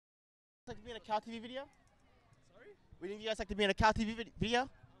Like to be in a CalTV video? Sorry? Would you guys like to be in a CalTV video?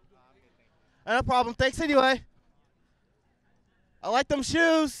 No problem. Thanks anyway. I like them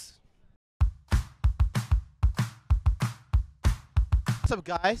shoes. What's up,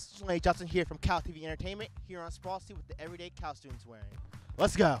 guys? Jelani Johnson here from CalTV Entertainment here on Sproul. See what the everyday Cal students wearing.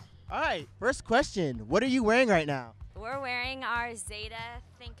 Let's go. All right. First question. What are you wearing right now? We're wearing our Zeta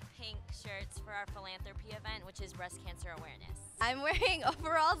Think Pink shirts for our philanthropy event, which is breast cancer awareness. I'm wearing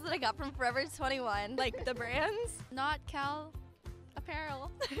overalls that I got from Forever 21. Like the brands? Not Cal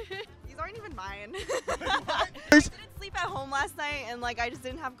apparel. These aren't even mine. I didn't sleep at home last night and I just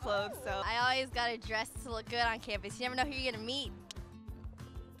didn't have clothes, so. I always gotta dress to look good on campus. You never know who you're gonna meet.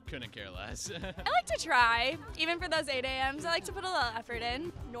 Couldn't care less. I like to try, even for those 8 a.m.s. I like to put a little effort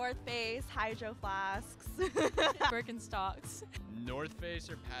in. North Face, Hydro Flasks. Birkenstocks. North Face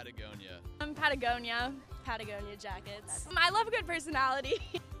or Patagonia? Patagonia jackets. I love a good personality.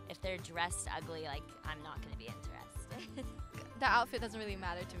 If they're dressed ugly, I'm not going to be interested. The outfit doesn't really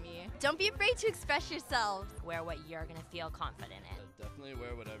matter to me. Don't be afraid to express yourself. Wear what you're going to feel confident in. Definitely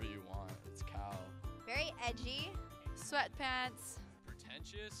wear whatever you want. It's Cal. Very edgy. Sweatpants.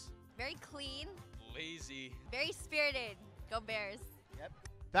 Pretentious. Very clean. Lazy. Very spirited. Go Bears. Yep.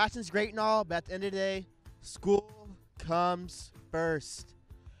 Fashion's great and all, but at the end of the day, school comes first.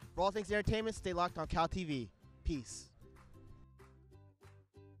 For all things entertainment, stay locked on CalTV. Peace.